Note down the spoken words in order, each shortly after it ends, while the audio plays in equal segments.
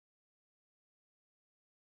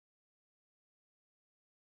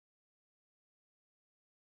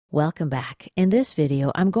Welcome back. In this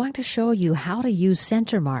video, I'm going to show you how to use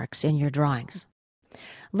center marks in your drawings.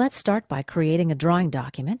 Let's start by creating a drawing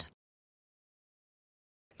document.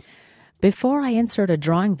 Before I insert a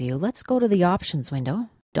drawing view, let's go to the Options window,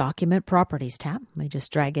 Document Properties tab. Let me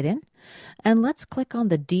just drag it in, and let's click on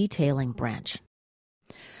the Detailing branch.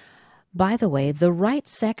 By the way, the right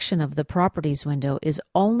section of the Properties window is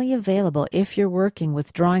only available if you're working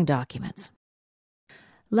with drawing documents.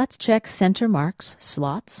 Let's check Center Marks,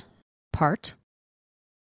 Slots, Part.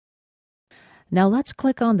 Now let's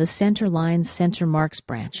click on the Center Lines, Center Marks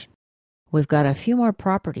branch. We've got a few more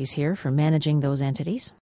properties here for managing those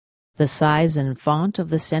entities. The size and font of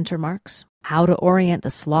the center marks, how to orient the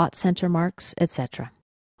slot center marks, etc.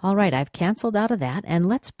 All right, I've canceled out of that, and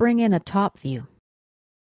let's bring in a top view.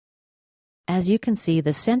 As you can see,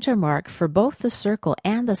 the center mark for both the circle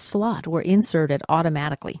and the slot were inserted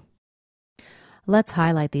automatically. Let's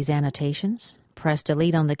highlight these annotations. Press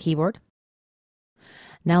Delete on the keyboard.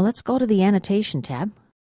 Now let's go to the Annotation tab.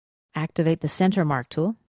 Activate the Center Mark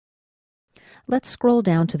tool. Let's scroll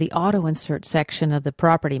down to the Auto Insert section of the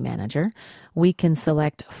Property Manager. We can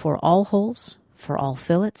select for all holes, for all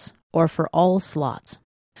fillets, or for all slots.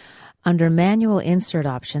 Under Manual Insert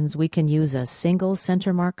options, we can use a single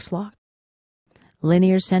center mark slot,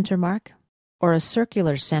 linear center mark, or a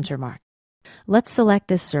circular center mark. Let's select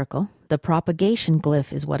this circle. The propagation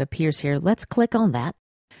glyph is what appears here. Let's click on that.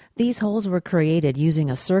 These holes were created using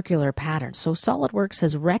a circular pattern, so SOLIDWORKS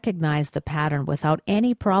has recognized the pattern without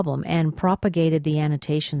any problem and propagated the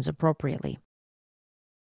annotations appropriately.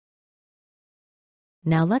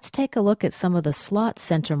 Now let's take a look at some of the slot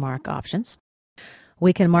center mark options.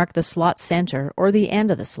 We can mark the slot center or the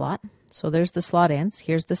end of the slot. So there's the slot ends,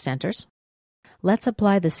 here's the centers. Let's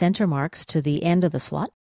apply the center marks to the end of the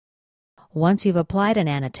slot. Once you've applied an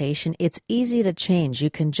annotation, it's easy to change. You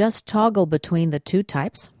can just toggle between the two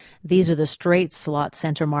types. These are the straight slot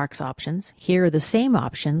center marks options. Here are the same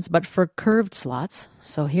options, but for curved slots.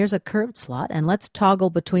 So here's a curved slot, and let's toggle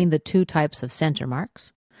between the two types of center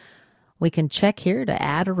marks. We can check here to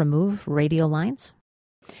add or remove radial lines.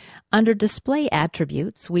 Under Display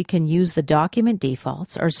Attributes, we can use the document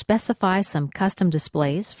defaults or specify some custom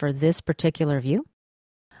displays for this particular view.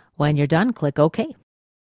 When you're done, click OK.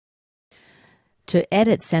 To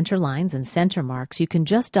edit center lines and center marks, you can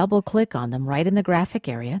just double-click on them right in the graphic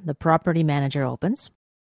area the Property Manager opens.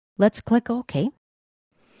 Let's click OK.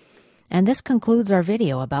 And this concludes our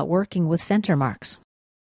video about working with center marks.